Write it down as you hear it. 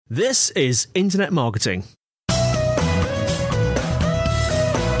This is Internet Marketing.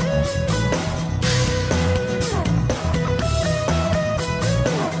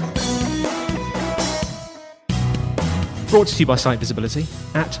 Brought to you by Site Visibility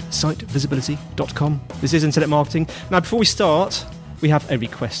at sitevisibility.com. This is Internet Marketing. Now, before we start, we have a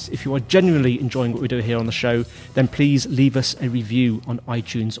request. If you are genuinely enjoying what we do here on the show, then please leave us a review on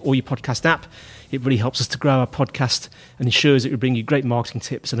iTunes or your podcast app. It really helps us to grow our podcast and ensures that we bring you great marketing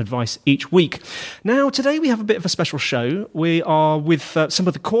tips and advice each week. Now, today we have a bit of a special show. We are with some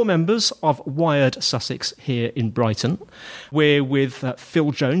of the core members of Wired Sussex here in Brighton. We're with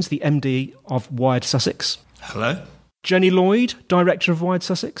Phil Jones, the MD of Wired Sussex. Hello. Jenny Lloyd, Director of Wired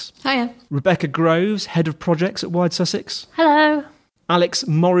Sussex. Hiya. Rebecca Groves, Head of Projects at Wired Sussex. Hello. Alex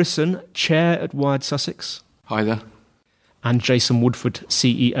Morrison, Chair at Wired Sussex. Hi there. And Jason Woodford,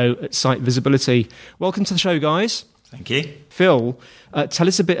 CEO at Site Visibility. Welcome to the show, guys. Thank you. Phil, tell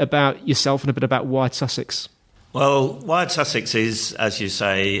us a bit about yourself and a bit about Wired Sussex. Well, Wired Sussex is, as you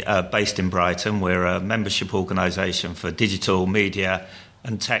say, based in Brighton. We're a membership organisation for digital media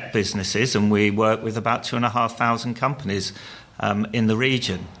and tech businesses, and we work with about 2,500 companies in the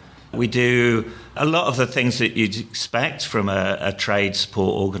region. We do a lot of the things that you'd expect from a trade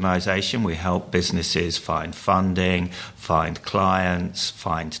support organisation. We help businesses find funding, find clients,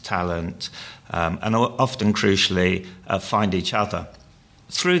 find talent, and often, crucially, find each other.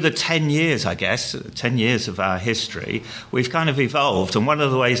 Through the 10 years, I guess, 10 years of our history, we've kind of evolved. And one of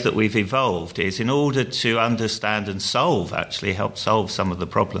the ways that we've evolved is in order to understand and help solve some of the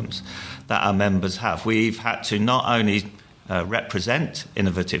problems that our members have. We've had to not only represent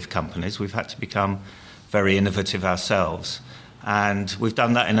innovative companies, we've had to become very innovative ourselves. And we've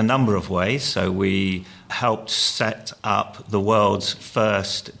done that in a number of ways. So we helped set up the world's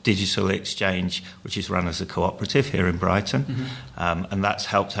first digital exchange, which is run as a cooperative here in Brighton. Mm-hmm. And that's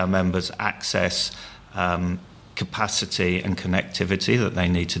helped our members access capacity and connectivity that they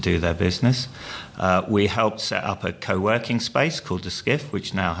need to do their business. We helped set up a co-working space called The Skiff,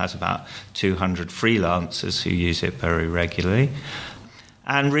 which now has about 200 freelancers who use it very regularly.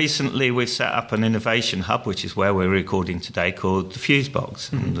 And recently we've set up an innovation hub, which is where we're recording today, called the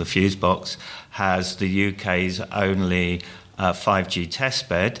Fusebox. Mm-hmm. And the Fusebox has the UK's only 5G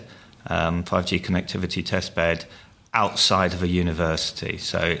testbed, 5G connectivity testbed, outside of a university.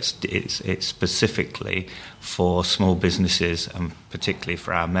 So it's specifically for small businesses and particularly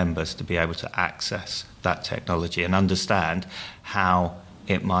for our members to be able to access that technology and understand how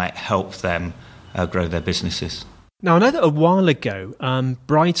it might help them grow their businesses. Now, I know that a while ago,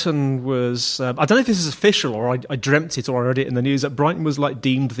 Brighton was... I don't know if this is official or I dreamt it or I read it in the news, that Brighton was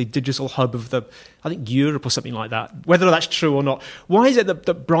deemed the digital hub of Europe or something like that. Whether that's true or not. Why is it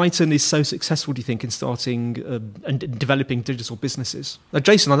that Brighton is so successful, do you think, in starting and developing digital businesses? Now,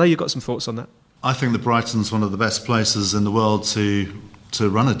 Jason, I know you've got some thoughts on that. I think that Brighton's one of the best places in the world to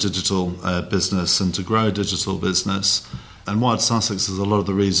run a digital business and to grow a digital business. And Wired Sussex has a lot of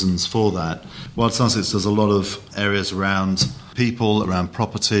the reasons for that. Wired Sussex does a lot of areas around people, around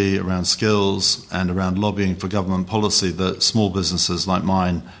property, around skills, and around lobbying for government policy that small businesses like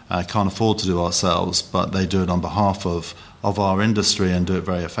mine can't afford to do ourselves, but they do it on behalf of our industry and do it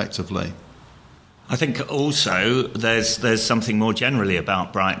very effectively. I think also there's something more generally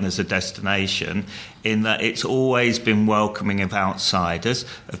about Brighton as a destination in that it's always been welcoming of outsiders,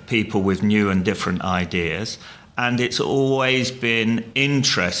 of people with new and different ideas, and it's always been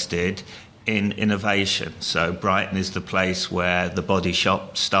interested in innovation. So Brighton is the place where the Body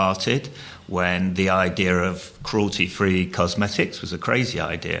Shop started, when the idea of cruelty-free cosmetics was a crazy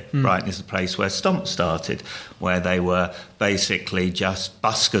idea. Brighton is the place where Stomp started, where they were basically just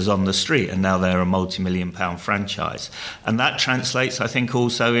buskers on the street, and now they're a multi-million-pound franchise. And that translates, I think,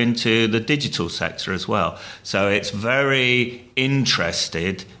 also into the digital sector as well. So it's very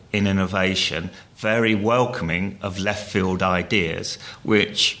interested in innovation, very welcoming of left-field ideas,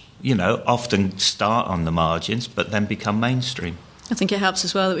 which, often start on the margins, but then become mainstream. I think it helps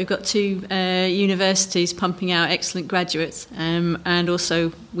as well that we've got two universities pumping out excellent graduates, and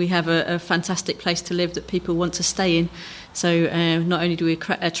also we have a fantastic place to live that people want to stay in. So not only do we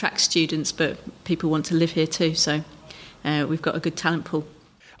attract students, but people want to live here too. So we've got a good talent pool.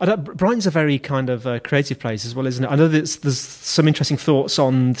 Brighton's a very kind of creative place as well, isn't it? I know there's some interesting thoughts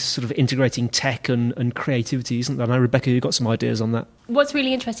on sort of integrating tech and creativity, isn't there? I know, Rebecca, you've got some ideas on that. What's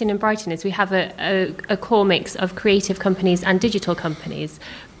really interesting in Brighton is we have a core mix of creative companies and digital companies.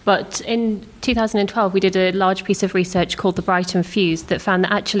 But in 2012, we did a large piece of research called the Brighton Fuse that found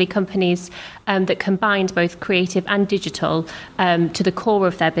that actually companies that combined both creative and digital to the core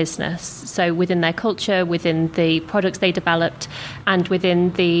of their business, so within their culture, within the products they developed, and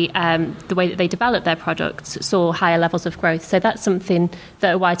within the way that they developed their products, saw higher levels of growth. So that's something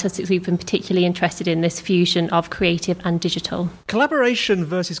that at Wild Sussex we've been particularly interested in, this fusion of creative and digital. Collaboration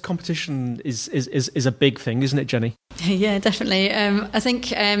versus competition is a big thing, isn't it, Jenny? Yeah, definitely. I think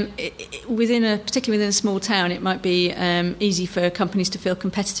particularly within a small town, it might be easy for companies to feel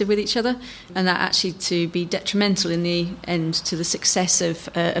competitive with each other, and that actually to be detrimental in the end to the success of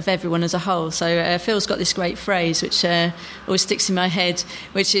everyone as a whole. So Phil's got this great phrase which always sticks in my head,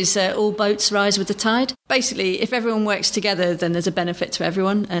 which is all boats rise with the tide. Basically, if everyone works together, then there's a benefit to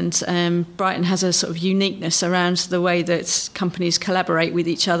everyone, and Brighton has a sort of uniqueness around the way that companies collaborate with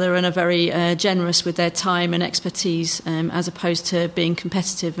each other and are very generous with their time and expertise, as opposed to being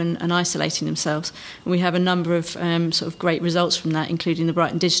competitive and isolating themselves. And we have a number of sort of great results from that, including the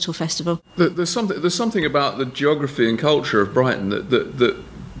Brighton Digital Festival. There's something about the geography and culture of Brighton that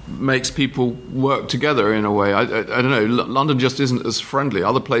makes people work together in a way. I don't know, London just isn't as friendly.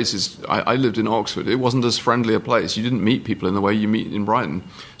 Other places, I lived in Oxford, it wasn't as friendly a place. You didn't meet people in the way you meet in Brighton.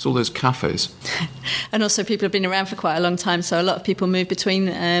 It's all those cafes. And also people have been around for quite a long time, so a lot of people move between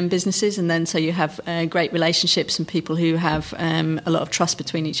businesses, and then so you have great relationships and people who have a lot of trust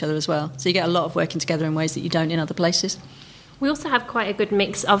between each other as well. So you get a lot of working together in ways that you don't in other places. We also have quite a good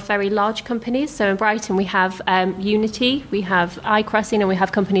mix of very large companies. So in Brighton, we have Unity, we have iCrossing, and we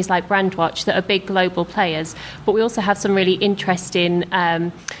have companies like Brandwatch that are big global players. But we also have some really interesting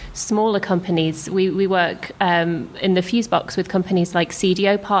smaller companies. We work in the Fusebox with companies like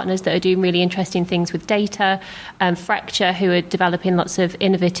CDO Partners that are doing really interesting things with data, Fracture, who are developing lots of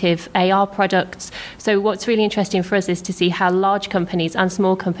innovative AR products. So what's really interesting for us is to see how large companies and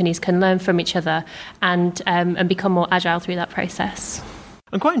small companies can learn from each other and become more agile through that process.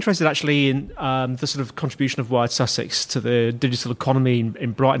 I'm quite interested actually in the sort of contribution of Wild Sussex to the digital economy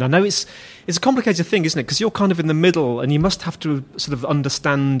in Brighton. I know it's a complicated thing, isn't it? Because you're kind of in the middle and you must have to sort of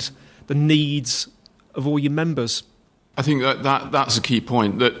understand the needs of all your members. I think that's a key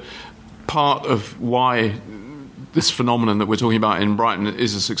point, that part of why this phenomenon that we're talking about in Brighton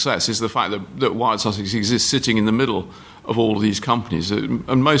is a success is the fact that Wild Sussex exists sitting in the middle of all of these companies,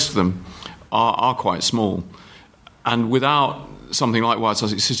 and most of them are quite small. And without something like Wild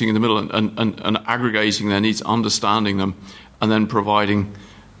Sussex sitting in the middle and aggregating their needs, understanding them, and then providing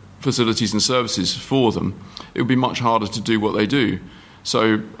facilities and services for them, it would be much harder to do what they do.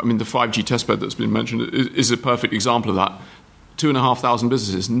 So, I mean, the 5G testbed that's been mentioned is a perfect example of that. 2,500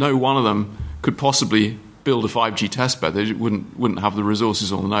 businesses, no one of them could possibly build a 5G testbed. They wouldn't have the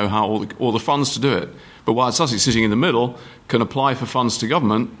resources or the know-how or the funds to do it. But Wild Sussex, sitting in the middle, can apply for funds to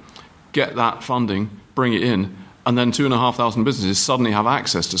government, get that funding, bring it in, and then 2,500 businesses suddenly have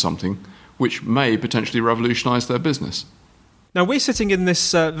access to something which may potentially revolutionise their business. Now, we're sitting in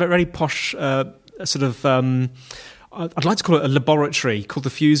this very posh sort of, I'd like to call it a laboratory called the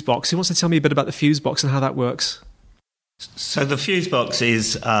Fusebox. Who wants to tell me a bit about the Fusebox and how that works? So the Fusebox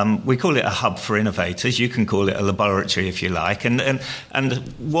is, we call it a hub for innovators. You can call it a laboratory if you like. And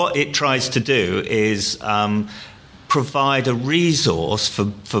what it tries to do is provide a resource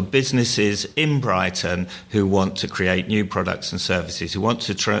for businesses in Brighton who want to create new products and services, who want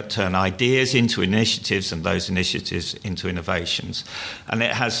to turn ideas into initiatives and those initiatives into innovations. And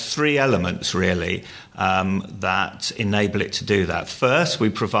it has three elements, really, that enable it to do that. First, we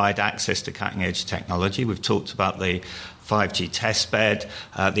provide access to cutting-edge technology. We've talked about the 5G testbed.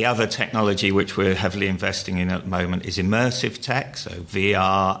 The other technology which we're heavily investing in at the moment is immersive tech, so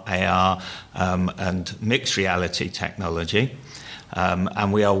VR, AR, and mixed reality technology.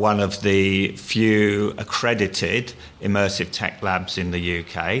 And we are one of the few accredited immersive tech labs in the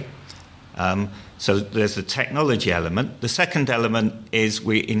UK. So there's the technology element. The second element is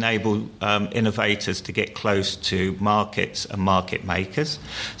we enable innovators to get close to markets and market makers.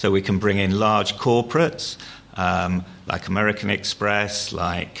 So we can bring in large corporates, like American Express,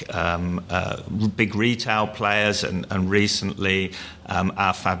 like big retail players, and recently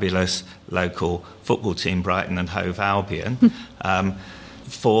our fabulous local football team, Brighton and Hove Albion,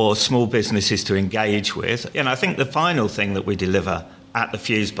 for small businesses to engage with. And I think the final thing that we deliver at the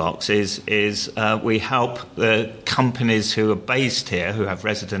Fusebox is we help the companies who are based here, who have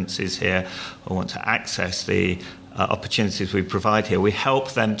residences here, or want to access the opportunities we provide here. We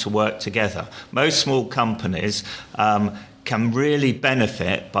help them to work together. Most small companies can really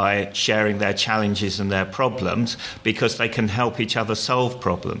benefit by sharing their challenges and their problems because they can help each other solve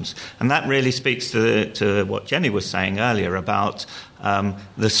problems. And that really speaks to what Jenny was saying earlier about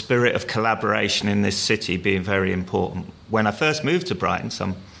the spirit of collaboration in this city being very important. When I first moved to Brighton,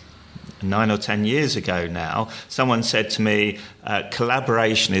 some 9 or 10 years ago now, someone said to me,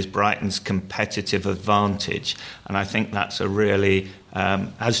 collaboration is Brighton's competitive advantage. And I think that's a really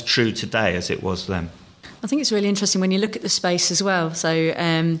as true today as it was then. I think it's really interesting when you look at the space as well. So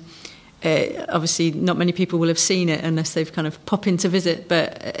obviously not many people will have seen it unless they've kind of pop in to visit,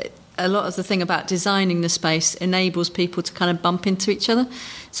 but a lot of the thing about designing the space enables people to kind of bump into each other.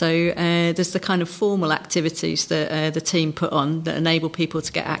 So there's the kind of formal activities that the team put on that enable people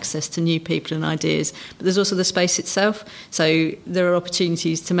to get access to new people and ideas. But there's also the space itself. So there are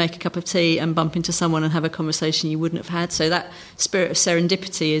opportunities to make a cup of tea and bump into someone and have a conversation you wouldn't have had. So that spirit of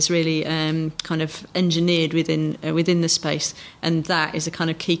serendipity is really kind of engineered within the space. And that is a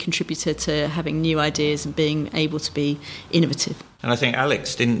kind of key contributor to having new ideas and being able to be innovative. And I think,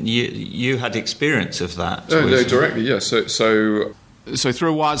 Alex, didn't you had experience of that? No, directly, yes. So through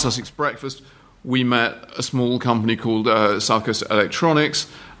a Wired Sussex breakfast, we met a small company called South Coast Electronics,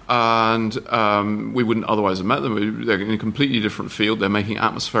 and we wouldn't otherwise have met them. They're in a completely different field. They're making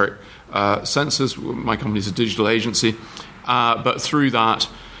atmospheric sensors. My company's a digital agency. But through that,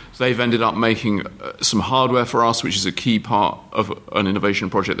 they've ended up making some hardware for us, which is a key part of an innovation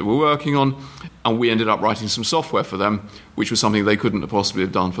project that we're working on. And we ended up writing some software for them, which was something they couldn't have possibly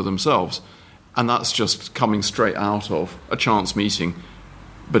have done for themselves. And that's just coming straight out of a chance meeting,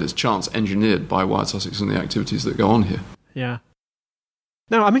 but it's chance engineered by Wired Sussex and the activities that go on here. Yeah.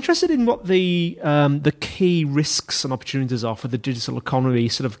 Now, I'm interested in what the key risks and opportunities are for the digital economy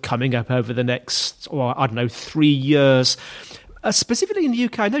sort of coming up over the next, 3 years. Specifically in the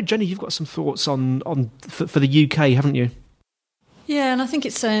UK, I know, Jenny, you've got some thoughts for the UK, haven't you? Yeah, and I think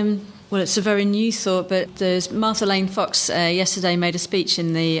it's it's a very new thought, but there's Martha Lane Fox yesterday made a speech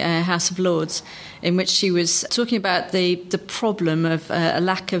in the House of Lords in which she was talking about the problem of a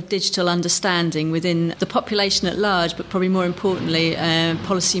lack of digital understanding within the population at large, but probably more importantly,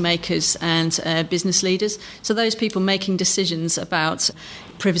 policymakers and business leaders. So those people making decisions about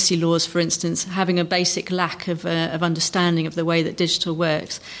privacy laws, for instance, having a basic lack of understanding of the way that digital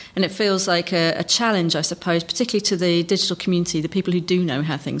works. And it feels like a challenge, I suppose, particularly to the digital community, the people who do know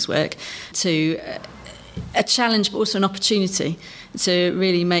how things work, to a challenge but also an opportunity to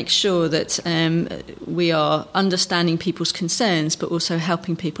really make sure that we are understanding people's concerns but also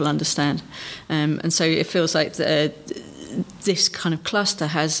helping people understand. And so it feels like this kind of cluster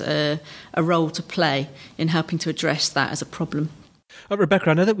has a role to play in helping to address that as a problem. Rebecca,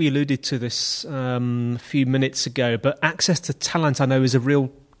 I know that we alluded to this a few minutes ago, but access to talent, I know, is a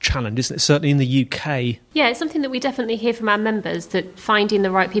real challenge, isn't it? Certainly in the UK. Yeah, it's something that we definitely hear from our members, that finding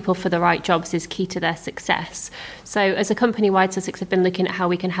the right people for the right jobs is key to their success. So as a company, Wired Sussex have been looking at how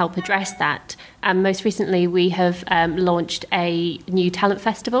we can help address that. And most recently, we have launched a new talent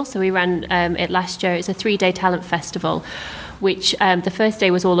festival. So we ran it last year. It's a 3-day talent festival, which the first day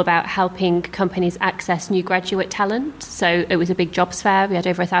was all about helping companies access new graduate talent. So it was a big jobs fair. We had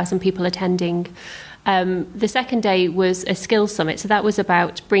over 1,000 people attending. The second day was a skills summit. So that was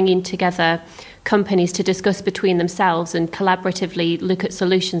about bringing together companies to discuss between themselves and collaboratively look at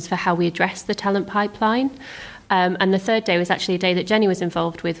solutions for how we address the talent pipeline. And the third day was actually a day that Jenny was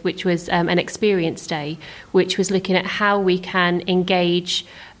involved with, which was an experience day, which was looking at how we can engage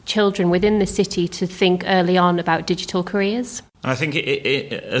children within the city to think early on about digital careers. And I think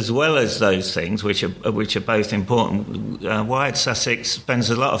it, as well as those things, which are both important, Wired Sussex spends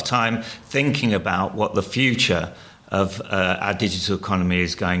a lot of time thinking about what the future of our digital economy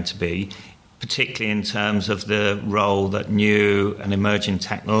is going to be, particularly in terms of the role that new and emerging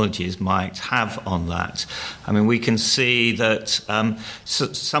technologies might have on that. I mean, we can see that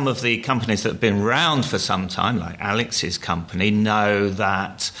some of the companies that have been around for some time, like Alex's company, know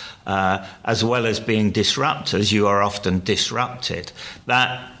that as well as being disruptors, you are often disrupted.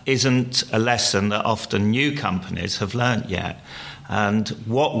 That isn't a lesson that often new companies have learnt yet. And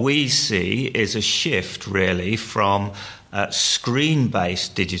what we see is a shift, really, from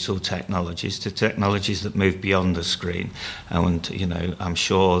screen-based digital technologies to technologies that move beyond the screen. And, you know, I'm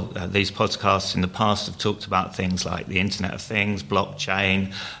sure these podcasts in the past have talked about things like the Internet of Things,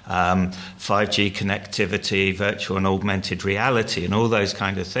 blockchain, 5G connectivity, virtual and augmented reality, and all those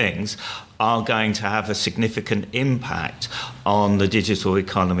kind of things are going to have a significant impact on the digital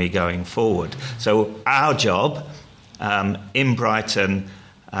economy going forward. So our job in Brighton,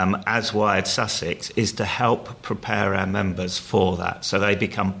 as Wired Sussex, is to help prepare our members for that, so they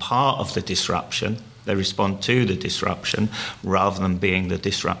become part of the disruption, they respond to the disruption rather than being the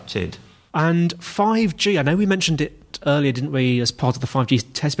disrupted. And 5G, I know we mentioned it earlier, didn't we, as part of the 5G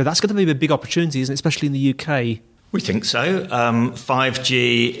test bed. That's going to be a big opportunity, isn't it, especially in the UK? We think so.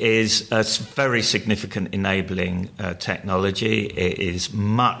 5G is a very significant enabling technology. It is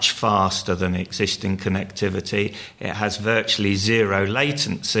much faster than existing connectivity. It has virtually zero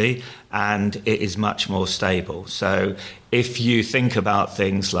latency, and it is much more stable. So if you think about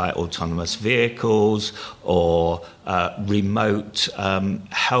things like autonomous vehicles or remote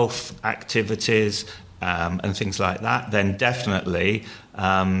health activities, and things like that, then definitely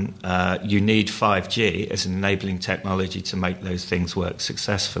you need 5G as an enabling technology to make those things work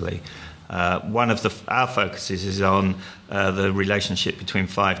successfully. One of our focuses is on the relationship between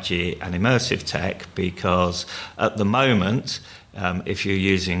 5G and immersive tech, because at the moment, if you're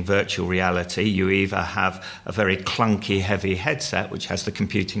using virtual reality, you either have a very clunky, heavy headset, which has the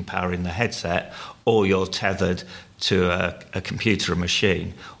computing power in the headset, or you're tethered to a computer or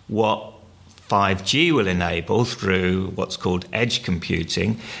machine. What 5G will enable through what's called edge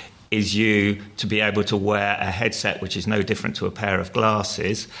computing is you to be able to wear a headset which is no different to a pair of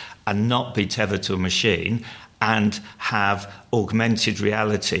glasses and not be tethered to a machine, and have augmented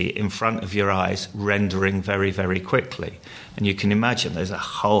reality in front of your eyes rendering very, very quickly. And you can imagine there's a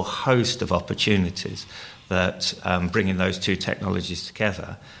whole host of opportunities that bringing those two technologies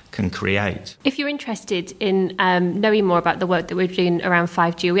together can create. If you're interested in knowing more about the work that we're doing around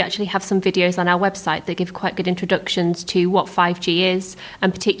 5G, we actually have some videos on our website that give quite good introductions to what 5G is,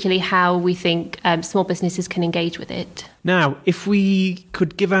 and particularly how we think small businesses can engage with it. Now, if we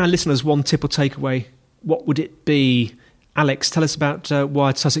could give our listeners one tip or takeaway, what would it be? Alex, tell us about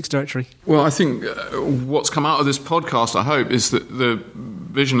Wired Sussex Directory. Well, I think what's come out of this podcast, I hope, is that the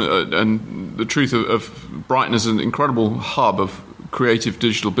vision and the truth of Brighton as an incredible hub of creative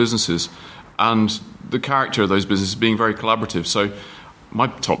digital businesses, and the character of those businesses being very collaborative. So my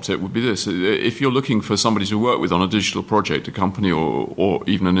top tip would be this: if you're looking for somebody to work with on a digital project, a company or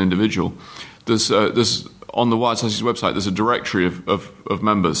even an individual, there's on the Wired Sussex website there's a directory of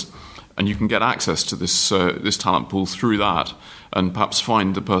members, and you can get access to this talent pool through that, and perhaps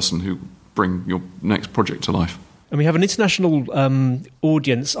find the person who bring your next project to life. And we have an international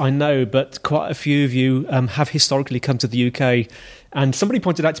audience, I know, but quite a few of you have historically come to the UK. And somebody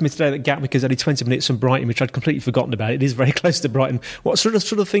pointed out to me today that Gatwick is only 20 minutes from Brighton, which I'd completely forgotten about. It is very close to Brighton. What sort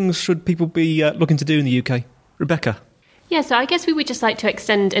of things should people be looking to do in the UK? Rebecca? Yeah, so I guess we would just like to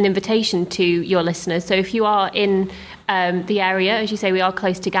extend an invitation to your listeners. So if you are in the area, as you say, we are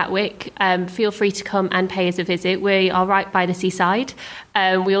close to Gatwick, feel free to come and pay us a visit. We are right by the seaside.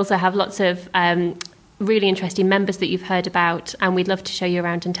 We also have lots of really interesting members that you've heard about, and we'd love to show you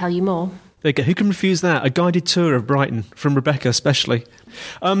around and tell you more. There you go. Who can refuse that? A guided tour of Brighton from Rebecca, especially.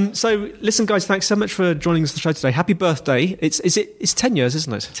 So, listen, guys, thanks so much for joining us on the show today. Happy birthday! It's 10 years,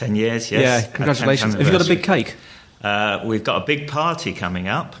 isn't it? 10 years, yes. Yeah, congratulations. Have you got a big cake? We've got a big party coming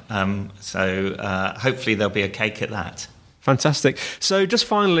up, so hopefully there'll be a cake at that. Fantastic. So, just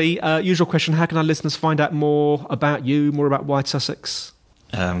finally, usual question: how can our listeners find out more about you, more about Wired Sussex?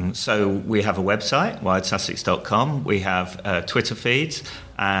 So we have a website, wiredsussex.com. We have Twitter feeds,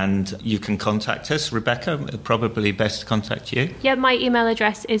 and you can contact us. Rebecca, probably best to contact you. Yeah, my email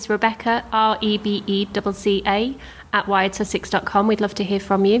address is Rebecca, REBECCA, @wiredsussex.com. We'd love to hear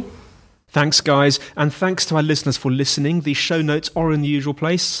from you. Thanks, guys, and thanks to our listeners for listening. The show notes are in the usual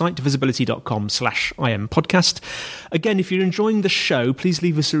place, sitevisibility.com/IM podcast. Again, if you're enjoying the show, please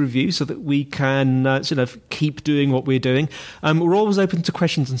leave us a review so that we can keep doing what we're doing. We're always open to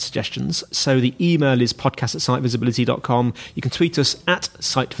questions and suggestions, so the email is podcast@sitevisibility.com. You can tweet us at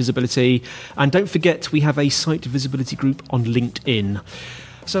sitevisibility, and don't forget we have a Site Visibility group on LinkedIn.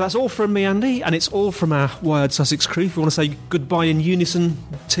 So that's all from me, Andy, and it's all from our Wired Sussex crew. If you want to say goodbye in unison,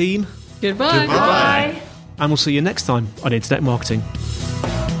 team. Goodbye. Goodbye. And we'll see you next time on Internet Marketing.